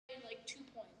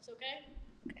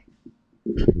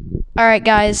All right,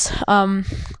 guys.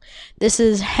 This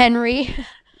is Henry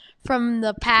from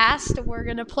the past. We're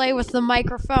gonna play with the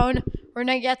microphone. We're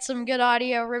gonna get some good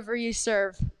audio. River, you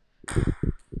serve.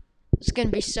 It's gonna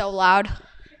be so loud.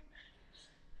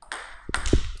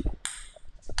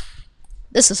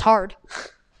 This is hard.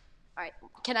 All right,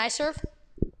 can I serve?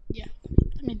 Yeah,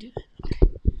 let me do it.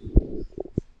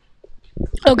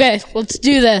 Okay, let's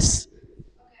do this.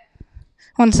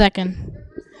 1 second.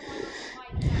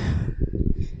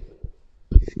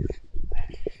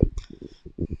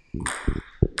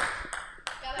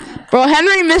 Bro,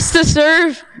 Henry missed the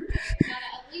serve. Gotta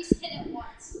at least hit it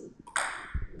once.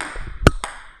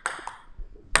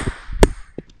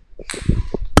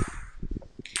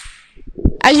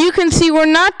 As you can see, we're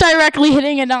not directly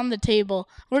hitting it on the table.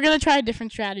 We're going to try a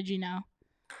different strategy now.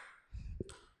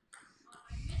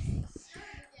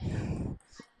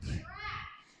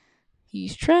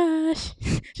 He's trash.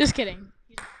 Just kidding.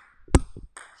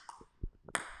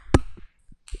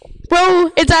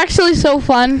 Bro, it's actually so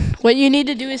fun. What you need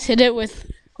to do is hit it with,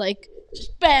 like,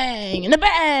 just bang, and a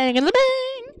bang, and a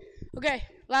bang. Okay,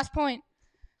 last point.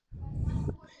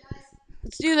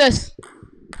 Let's do this.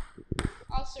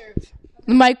 I'll serve.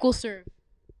 The mic will serve.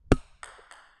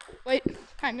 Wait,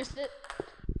 I missed it.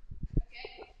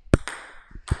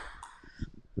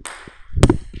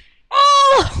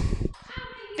 Oh!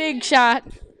 Big shot.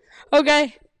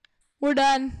 Okay, we're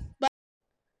done. Bye.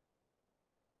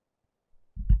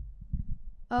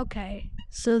 Okay,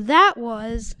 so that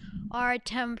was our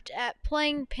attempt at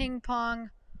playing ping pong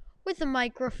with a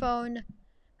microphone.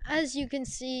 As you can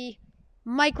see,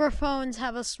 microphones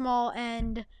have a small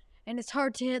end, and it's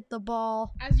hard to hit the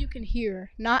ball. As you can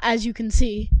hear, not as you can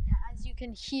see. As you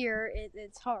can hear,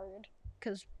 it's hard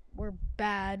because we're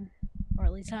bad, or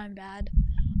at least I'm bad.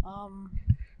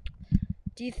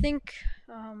 Do you think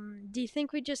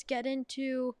we just get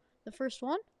into the first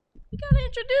one? We gotta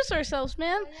introduce ourselves,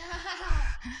 man.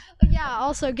 Yeah.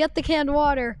 Also, get the canned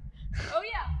water. Oh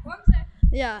yeah, 1 sec.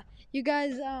 Yeah, you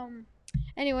guys.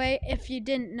 Anyway, if you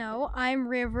didn't know, I'm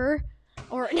River,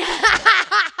 or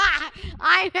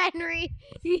I'm Henry.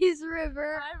 He's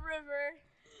River. I'm River.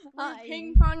 Hi.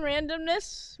 Ping pong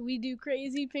randomness. We do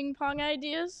crazy ping pong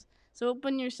ideas. So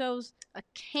open yourselves a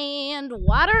canned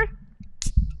water.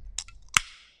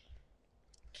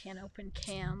 Can't open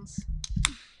cans.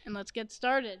 And let's get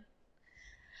started.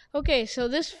 Okay, so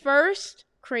this first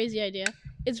crazy idea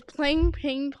is playing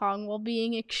ping pong while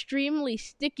being extremely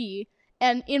sticky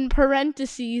and, in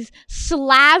parentheses,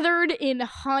 slathered in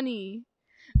honey.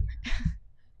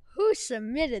 Who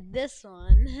submitted this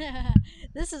one?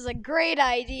 This is a great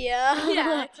idea.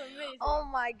 Yeah, it's amazing. Oh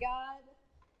my god.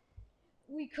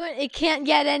 It can't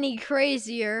get any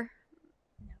crazier.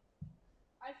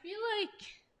 I feel like,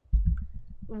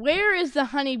 where is the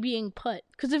honey being put?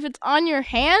 Because if it's on your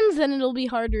hands, then it'll be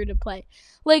harder to play.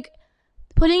 Like,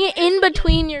 putting it in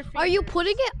between your fingers. Are you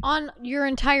putting it on your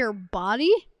entire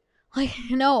body? Like,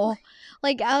 no.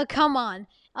 Like, come on.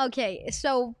 Okay,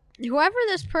 so whoever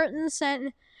this person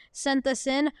sent this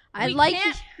in, We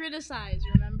can't criticize,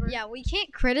 remember? Yeah, we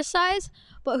can't criticize,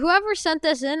 but whoever sent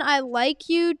this in, I'd like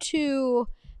you to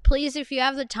please, if you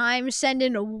have the time, send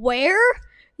in where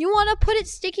you want to put it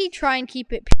sticky. Try and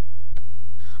keep it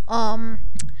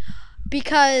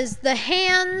because the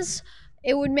hands,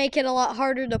 it would make it a lot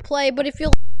harder to play. But if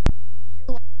you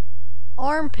your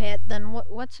armpit, then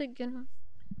what's it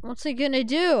gonna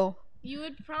do? You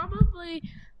would probably,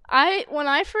 when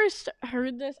I first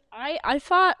heard this, I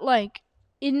thought, like,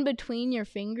 in between your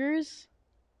fingers.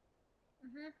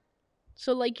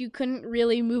 So, like, you couldn't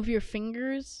really move your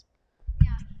fingers.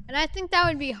 And I think that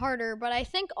would be harder, but I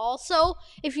think also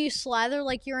if you slather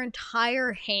like your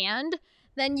entire hand,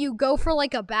 then you go for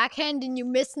like a backhand and you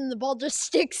miss and the ball just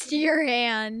sticks to your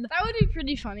hand. That would be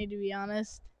pretty funny, to be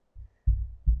honest.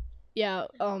 Yeah,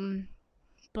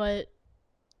 but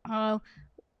I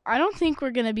don't think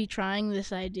we're gonna be trying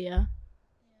this idea.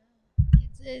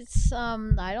 It's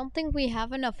I don't think we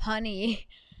have enough honey.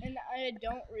 And I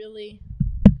don't really.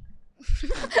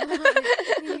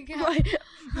 my,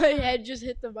 my head just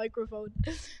hit the microphone.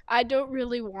 I don't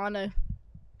really want to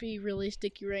be really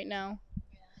sticky right now.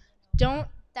 Don't.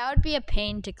 That would be a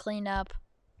pain to clean up.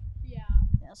 Yeah.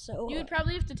 So you would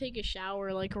probably have to take a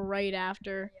shower like right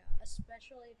after. Yeah,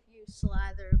 especially if you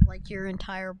slathered like your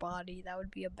entire body. That would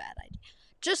be a bad idea.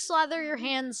 Just slather your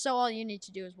hands, so all you need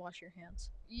to do is wash your hands.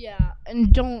 Yeah,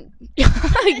 and don't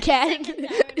again.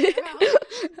 We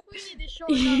need to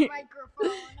shorten our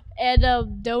microphone.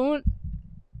 And don't.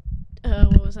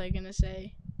 What was I gonna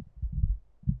say?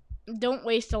 Don't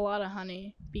waste a lot of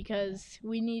honey because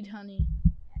we need honey.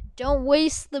 Don't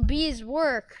waste the bee's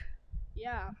work.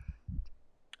 Yeah.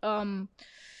 We're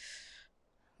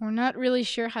not really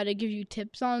sure how to give you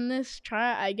tips on this.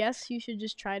 I guess you should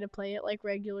just try to play it like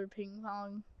regular ping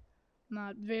pong.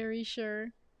 Not very sure.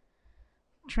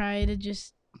 Try to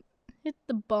just hit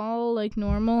the ball like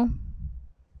normal.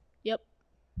 Yep.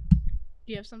 Do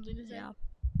you have something to say? Yeah.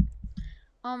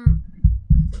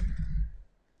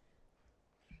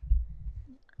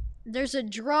 There's a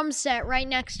drum set right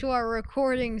next to our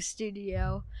recording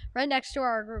studio, right next to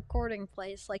our recording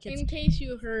place. Like it's In case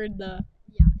you heard the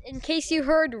in case you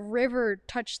heard River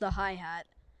touch the hi-hat.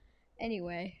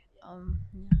 Anyway,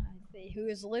 who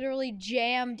is literally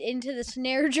jammed into the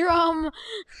snare drum.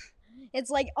 It's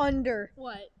like under.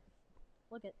 what?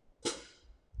 Look at.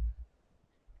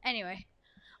 Anyway,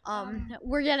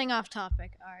 we're getting off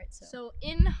topic. All right, So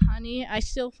in Honey, I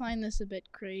still find this a bit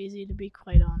crazy, to be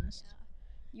quite honest.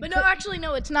 But no, actually,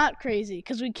 no, it's not crazy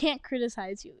because we can't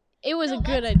criticize you. It was a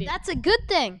good idea. That's a good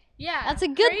thing. Yeah, That's a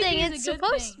good crazy thing. is a It's good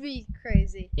supposed thing. to be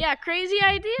crazy. Yeah, crazy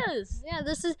ideas. Yeah,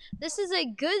 this is a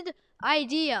good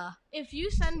idea. If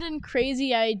you send in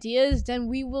crazy ideas, then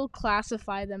we will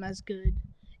classify them as good.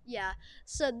 Yeah.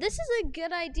 So this is a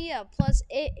good idea. Plus,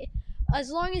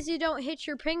 as long as you don't hit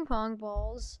your ping pong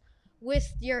balls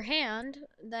with your hand,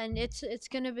 then it's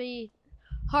gonna be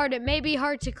hard. It may be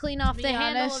hard to clean off be the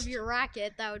handle honest- of your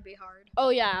racket. That would be hard. Oh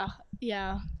yeah,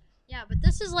 yeah. Yeah, but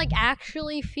this is like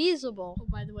actually feasible. Oh,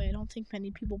 by the way, I don't think many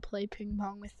people play ping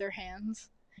pong with their hands.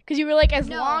 Because you were like, as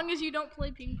No. long as you don't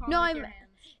play ping pong with your hands.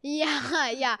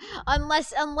 Yeah.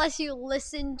 Unless you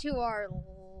listen to our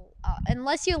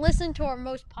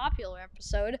most popular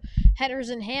episode, Headers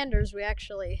and Handers, we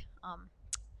actually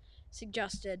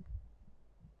suggested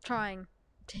trying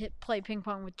to play ping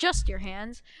pong with just your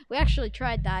hands. We actually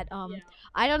tried that. Yeah.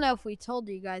 I don't know if we told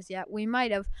you guys yet. We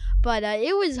might have, but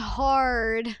it was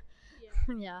hard.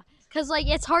 Yeah, because like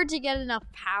it's hard to get enough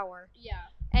power. Yeah.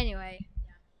 Anyway,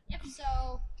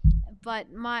 so, but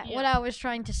what I was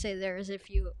trying to say there is if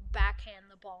you backhand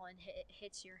the ball and it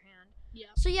hits your hand. Yeah.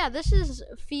 So yeah, this is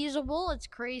feasible. It's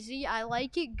crazy. I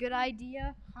like it. Good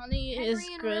idea. Honey Henry is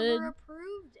and good. River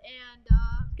approved, and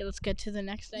Okay, let's get to the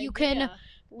next idea. you can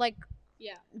like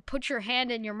Yeah. put your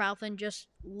hand in your mouth and just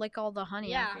lick all the honey.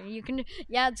 Yeah. Out. You can.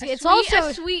 Yeah, it's It's also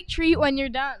a sweet treat when you're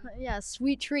done. yeah,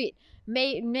 sweet treat.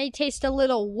 May taste a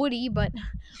little woody, but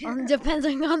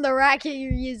depending on the racket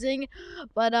you're using.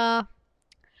 But I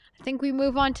think we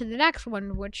move on to the next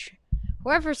one, which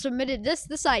whoever submitted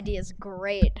this idea is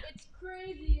great. It's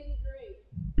crazy and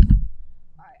great.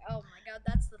 Alright, oh my god,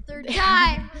 that's the third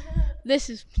time. This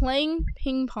is playing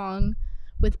ping pong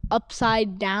with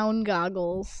upside down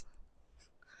goggles.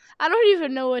 I don't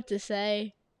even know what to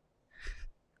say.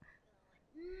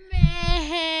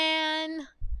 Man.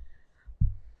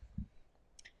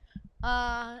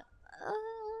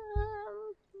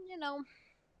 You know,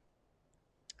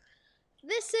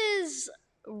 this is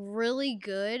really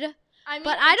good. I mean,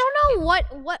 But I don't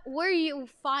know where you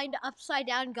find upside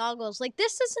down goggles. Like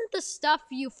this isn't the stuff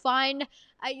you find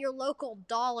at your local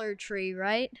Dollar Tree,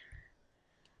 right?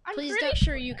 I'm please pretty don't-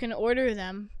 sure you can order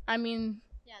them. I mean,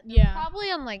 Yeah, Yeah.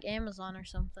 probably on like Amazon or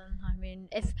something. I mean,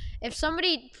 if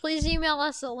somebody, please email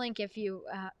us a link if you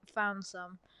found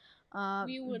some.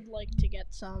 we would like to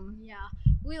get some. Yeah,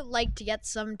 we would like to get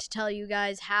some to tell you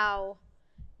guys how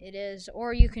it is,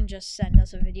 or you can just send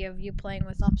us a video of you playing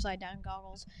with upside down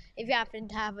goggles if you happen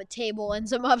to have a table and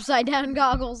some upside down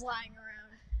goggles lying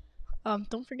around.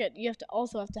 Don't forget you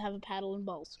also have to have a paddle and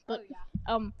balls. But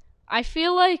yeah. I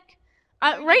feel like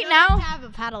You right don't now have to have a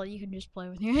paddle, you can just play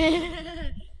with your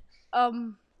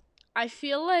I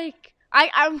feel like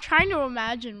I'm trying to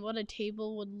imagine what a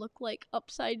table would look like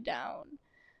upside down.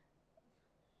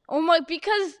 Oh my,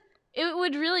 because it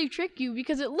would really trick you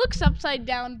because it looks upside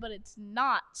down but it's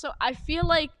not. So I feel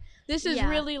like this is Yeah.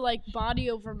 really like body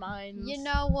over mind. You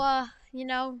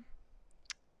know,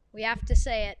 we have to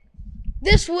say it.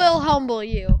 This will humble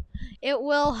you. It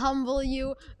will humble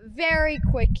you very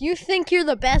quick. You think you're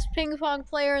the best ping pong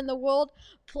player in the world?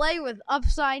 Play with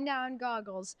upside down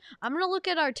goggles. I'm gonna look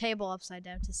at our table upside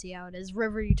down to see how it is.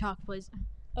 River, you talk, please.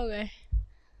 Okay.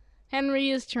 Henry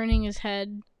is turning his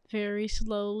head very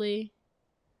slowly.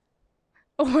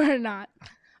 Or not.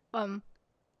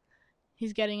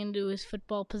 He's getting into his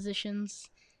football positions.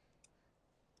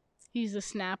 He's a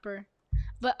snapper.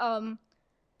 But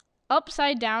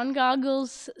upside down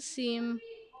goggles seem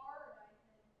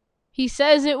He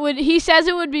says it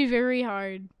would be very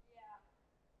hard.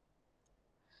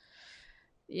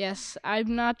 Yes,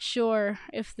 I'm not sure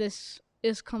if this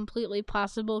is completely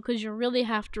possible because you really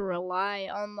have to rely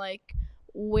on like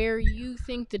where you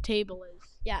think the table is.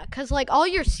 Yeah, because, like, all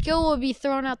your skill will be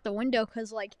thrown out the window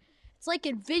because, like, it's like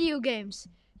in video games.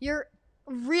 Your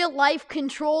real life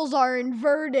controls are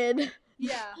inverted.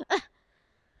 Yeah.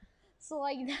 So,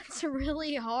 like, that's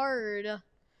really hard.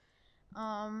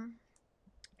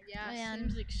 Yeah, Man.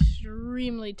 seems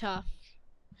extremely tough.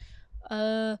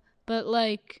 But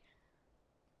like,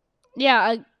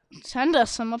 yeah, send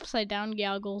us some upside down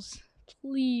goggles.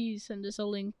 Please send us a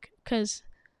link, cause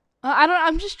I don't.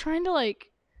 I'm just trying to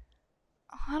like,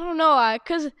 I don't know,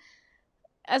 cause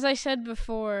as I said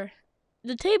before,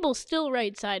 the table's still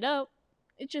right side up.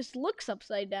 It just looks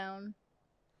upside down.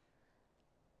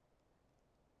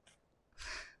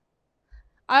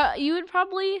 You would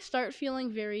probably start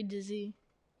feeling very dizzy.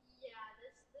 Yeah,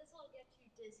 this will get you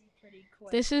dizzy pretty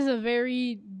quick. This is a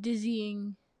very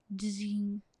dizzying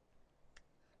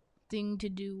thing to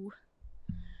do.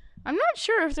 I'm not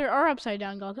sure if there are upside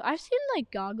down goggles. I've seen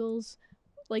like goggles.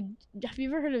 Like, have you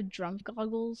ever heard of drunk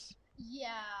goggles? Yeah,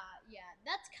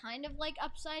 that's kind of like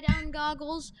upside down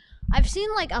goggles. I've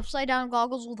seen like upside down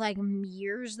goggles with like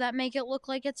mirrors that make it look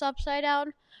like it's upside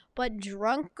down. But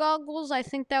drunk goggles, I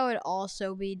think that would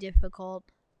also be difficult.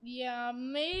 Yeah,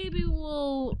 maybe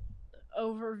we'll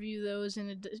overview those in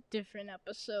a different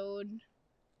episode.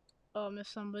 If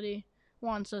somebody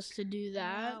wants us to do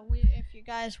that. If you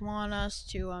guys want us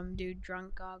to do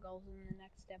drunk goggles in the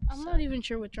next episode. I'm not even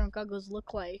sure what drunk goggles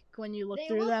look like when you look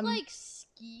through them. They look like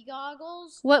ski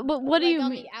goggles. What do like you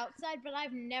on mean? the outside, but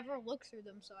I've never looked through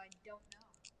them, so I don't know.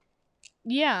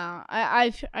 Yeah,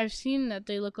 I've seen that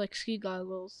they look like ski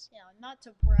goggles. Yeah, not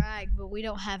to brag, but we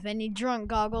don't have any drunk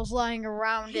goggles lying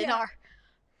around in our.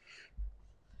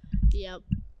 Yep.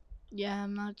 Yeah,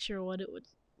 I'm not sure what it would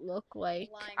look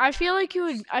like. Lying I feel around like you our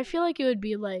would. I feel like it would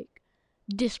be like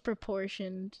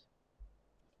disproportioned.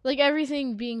 Like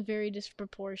everything being very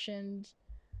disproportioned.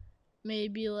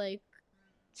 Maybe like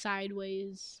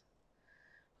sideways.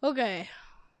 Okay.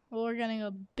 Well, we're getting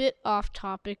a bit off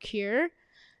topic here.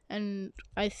 And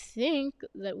I think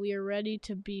that we are ready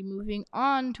to be moving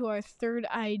on to our third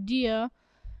idea,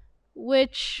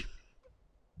 which,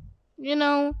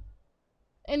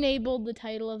 enabled the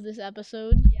title of this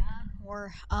episode. Yeah,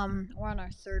 we're on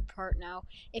our third part now.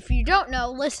 If you don't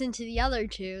know, listen to the other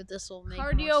two. This will make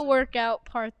more Cardio sense. workout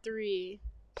part 3.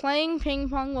 Playing ping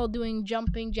pong while doing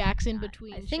jumping jacks in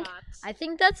between shots. I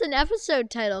think that's an episode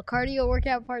title. Cardio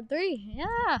workout part 3.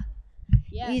 Yeah.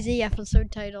 Yes. Easy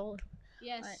episode title.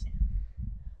 Yes.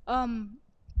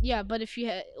 Yeah, but if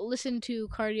you listen to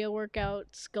Cardio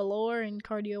Workouts Galore and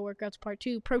Cardio Workouts Part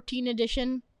 2, Protein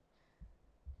Edition,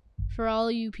 for all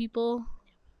you people.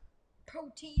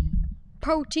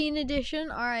 Protein edition.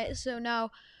 All right, so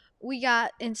now we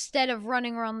got, instead of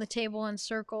running around the table in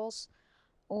circles,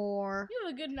 or... You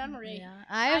have a good memory. Yeah,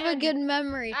 I have a good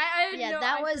memory.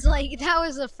 That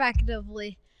was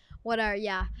effectively what our...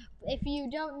 Yeah. If you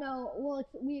don't know,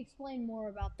 we explain more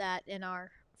about that in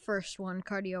our first one,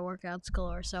 Cardio Workouts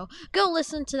Galore. So go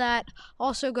listen to that.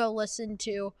 Also go listen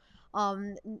to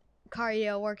Cardio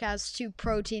Workouts 2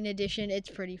 Protein Edition. It's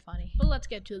pretty funny. But let's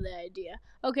get to the idea.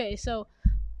 Okay, so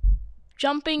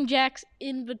jumping jacks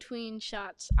in between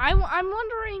shots. I'm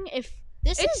wondering if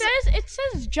it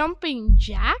says jumping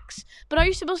jacks, but are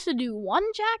you supposed to do one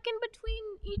jack in between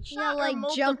each shot? Yeah, like or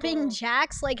multiple? Jumping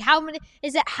jacks. Like how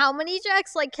many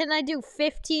jacks? Like, can I do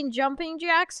 15 jumping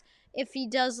jacks if he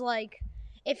does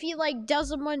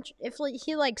does a bunch, if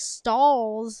he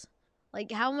stalls,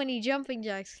 like how many jumping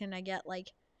jacks can I get? Like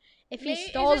if he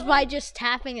stalls by just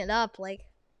tapping it up, like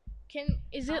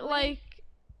is it like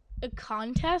a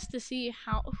contest to see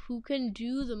who can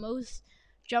do the most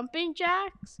jumping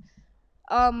jacks?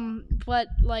 But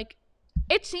like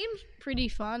it seems pretty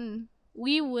fun.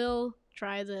 We will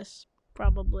try this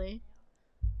probably.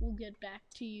 We'll get back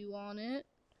to you on it.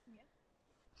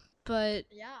 But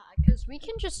yeah, because we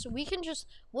can just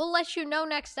we'll let you know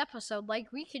next episode.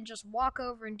 Like we can just walk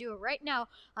over and do it right now.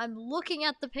 I'm looking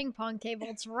at the ping pong table.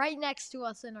 It's right next to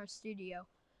us in our studio.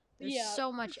 There's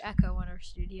so much echo in our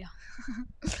studio.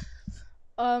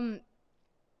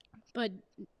 But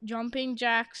jumping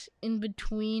jacks in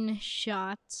between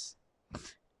shots.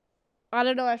 I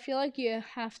don't know, I feel like you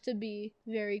have to be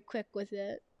very quick with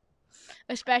it.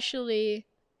 Especially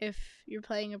if you're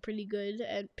playing a pretty good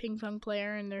ping pong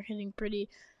player and they're hitting pretty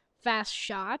fast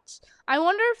shots. I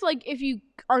wonder if you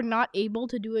are not able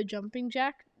to do a jumping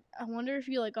jack, I wonder if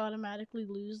you automatically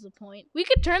lose the point. We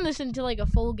could turn this into a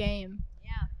full game.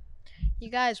 Yeah. You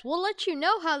guys, we'll let you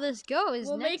know how this goes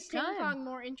we'll next time. We'll make ping pong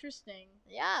more interesting.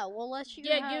 Yeah, we'll let you know.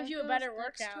 Yeah, it gives you a better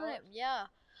workout. Yeah.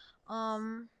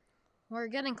 We're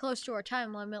getting close to our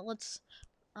time limit. Let's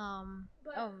oh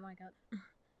my god.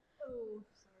 Oh,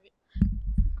 sorry.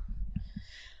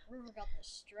 River got the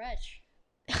stretch.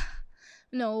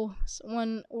 No,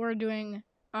 when we're doing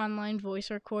online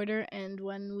voice recorder and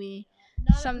when we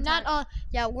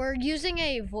We're using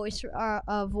a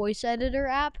voice editor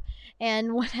app,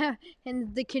 and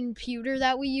and the computer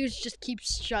that we use just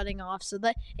keeps shutting off. So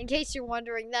that, in case you're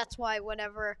wondering, that's why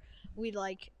whenever we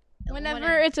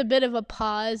whenever it's a bit of a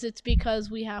pause, it's because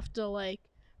we have to like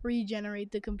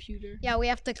regenerate the computer. Yeah, we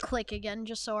have to click again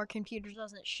just so our computer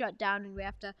doesn't shut down, and we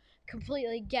have to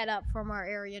completely get up from our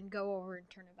area and go over and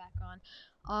turn it back on.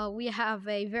 We have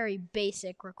a very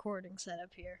basic recording setup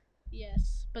here.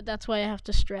 Yes, but that's why I have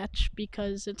to stretch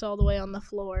because it's all the way on the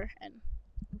floor. And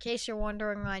in case you're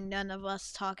wondering why none of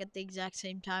us talk at the exact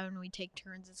same time and we take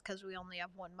turns, it's because we only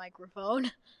have one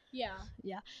microphone. Yeah.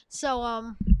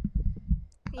 So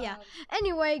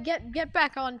Anyway, get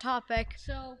back on topic.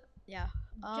 So yeah.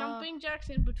 Jumping jacks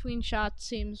in between shots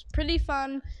seems pretty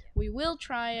fun. We will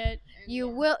try it.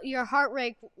 Your heart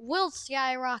rate will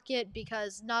skyrocket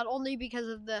not only because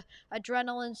of the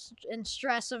adrenaline and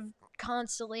stress of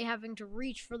constantly having to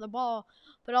reach for the ball,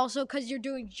 but also because you're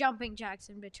doing jumping jacks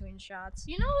in between shots.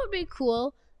 You know what would be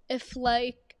cool if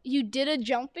like you did a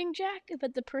jumping jack,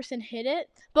 but the person hit it,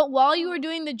 but while you were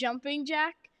doing the jumping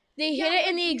jack, they hit it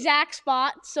in the exact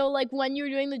spot. So like when you were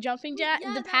doing the jumping jack,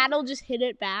 the paddle just hit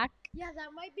it back. Yeah,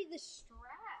 that might be the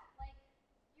strat. Like,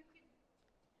 you could...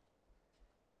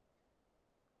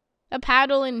 A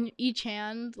paddle in each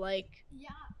hand, like... Yeah,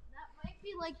 that might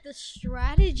be, like, the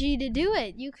strategy to do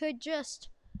it. You could just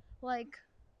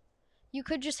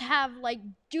have, like,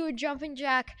 do a jumping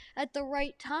jack at the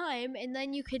right time, and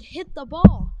then you could hit the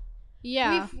ball.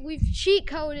 Yeah. We've cheat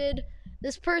coded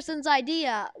this person's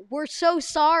idea. We're so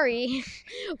sorry,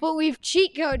 but we've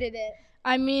cheat coded it.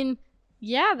 I mean...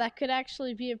 Yeah, that could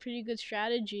actually be a pretty good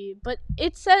strategy. But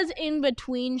it says in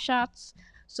between shots,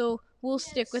 so we'll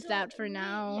stick with that for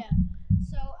now. Yeah.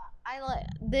 So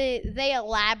they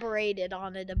elaborated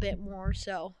on it a bit more.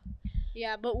 So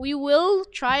yeah, but we will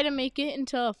try to make it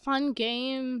into a fun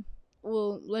game.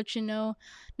 We'll let you know.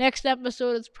 Next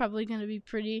episode is probably gonna be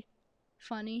pretty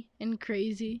funny and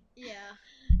crazy. Yeah.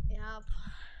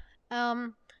 I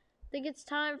think it's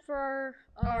time for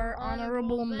our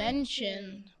honorable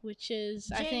mention, which is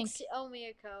Jinx, I think. Owe me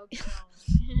a Coke.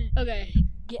 Okay.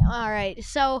 All right.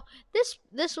 So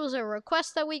this was a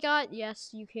request that we got.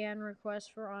 Yes, you can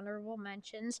request for honorable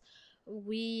mentions.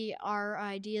 Our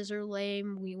ideas are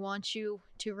lame. We want you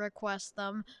to request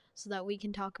them so that we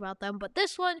can talk about them. But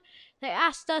this one, they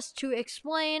asked us to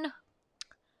explain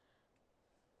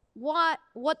what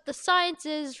the science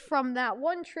is from that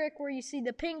one trick where you see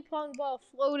the ping pong ball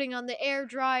floating on the hair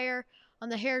dryer,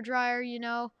 you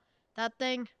know, that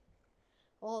thing.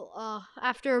 Well,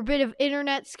 after a bit of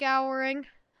internet scouring,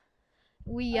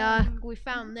 we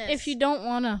found this. If you don't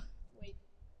wanna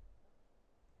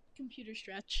computer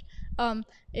stretch,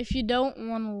 if you don't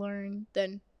wanna learn,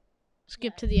 then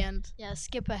skip to the end. Yeah,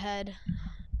 skip ahead.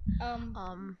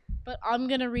 But I'm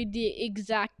gonna read the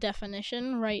exact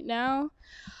definition right now.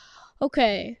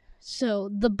 Okay, so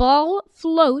the ball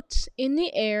floats in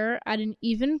the air at an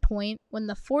even point when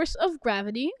the force of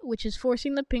gravity, which is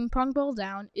forcing the ping pong ball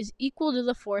down, is equal to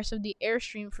the force of the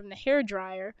airstream from the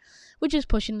hairdryer, which is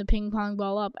pushing the ping pong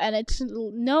ball up. And it's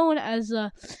known as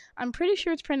I'm pretty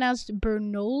sure it's pronounced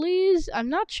Bernoulli's. I'm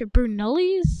not sure.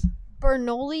 Bernoulli's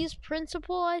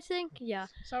principle, I think. Yeah.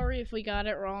 Sorry if we got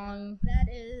it wrong.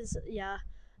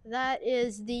 That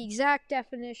is the exact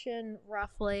definition,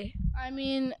 roughly. I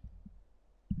mean,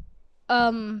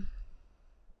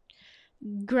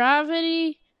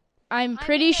 gravity, I'm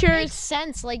pretty sure it makes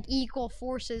sense, like equal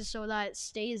forces so that it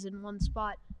stays in one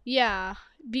spot. Yeah,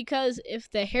 because if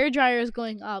the hairdryer is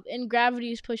going up and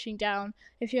gravity is pushing down,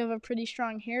 if you have a pretty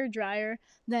strong hairdryer,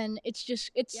 then it's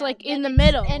in the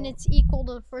middle. And it's equal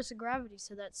to the force of gravity,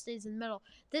 so that stays in the middle.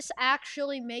 This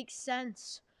actually makes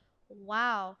sense.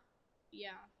 Wow.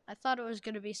 Yeah. I thought it was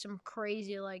going to be some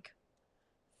crazy, like,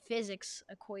 physics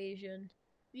equation.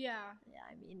 Yeah,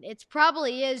 I mean, it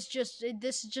probably is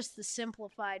this is just the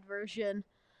simplified version.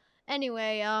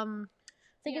 Anyway, I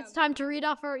think it's time to read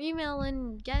off our email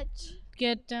and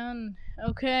get done.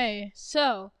 Okay,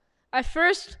 so I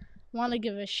first want to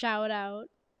give a shout out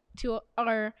to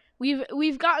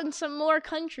we've gotten some more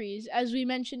countries, as we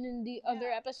mentioned in the other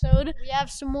episode. We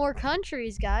have some more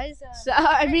countries, guys. So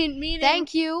I mean, meaning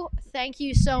thank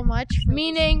you so much.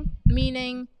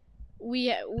 Meaning.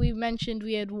 We mentioned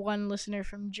we had one listener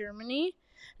from Germany.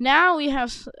 Now we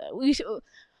have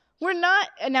we're not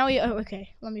now we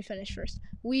okay, let me finish first.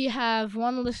 We have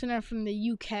one listener from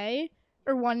the UK,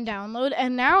 or one download,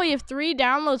 and now we have 3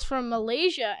 downloads from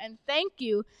Malaysia, and thank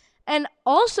you. And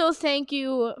also thank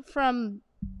you from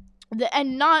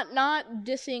And not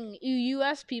dissing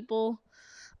U.S. people.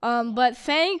 But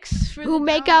thanks for Who the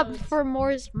make up downloads. for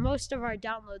most of our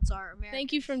downloads are Americans.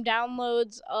 Thank you from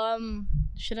downloads.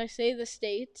 Should I say the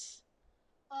states?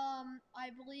 I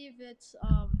believe it's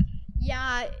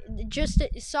yeah. Just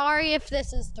sorry if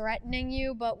this is threatening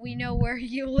you, but we know where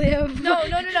you live. No.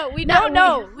 We don't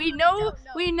know. We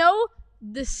know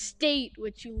the state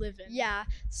which you live in. Yeah.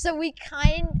 So we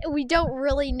don't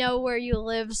really know where you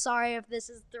live. Sorry if this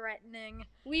is threatening.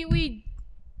 We're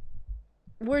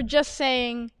just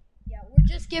saying. Yeah, we're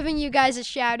just giving you guys a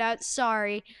shout out.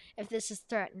 Sorry if this is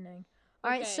threatening.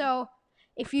 All right, Okay. so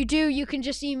if you do, you can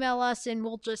just email us and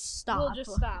we'll just stop. We'll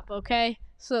just stop, okay?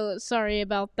 So sorry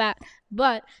about that.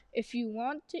 But if you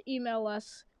want to email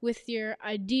us with your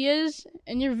ideas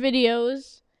and your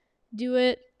videos, do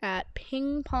it at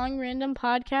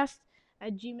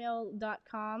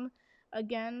pingpongrandompodcast@gmail.com.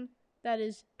 Again, that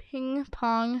is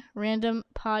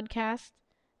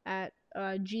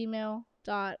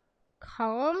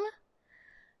pingpongrandompodcast@gmail.com.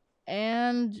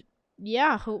 And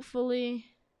yeah, hopefully.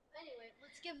 Anyway,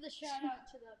 let's give the shout out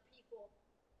to the people.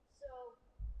 So,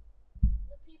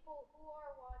 the people who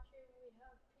are watching, we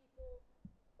have people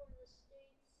from the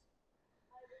states.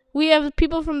 We have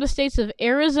people from the states of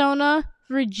Arizona,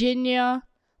 Virginia,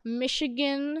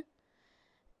 Michigan,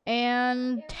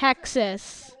 and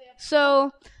Texas.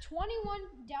 So 21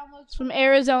 downloads from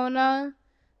Arizona,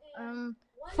 one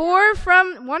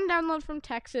download from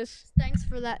Texas, Thanks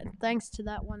for that. Thanks to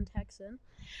that one Texan.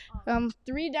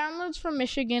 3 downloads from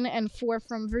Michigan, and 4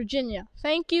 from Virginia.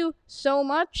 Thank you so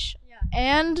much, Yeah.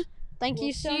 and Thank we'll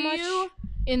you so see much. you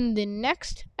in the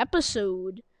next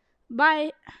episode.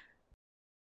 Bye.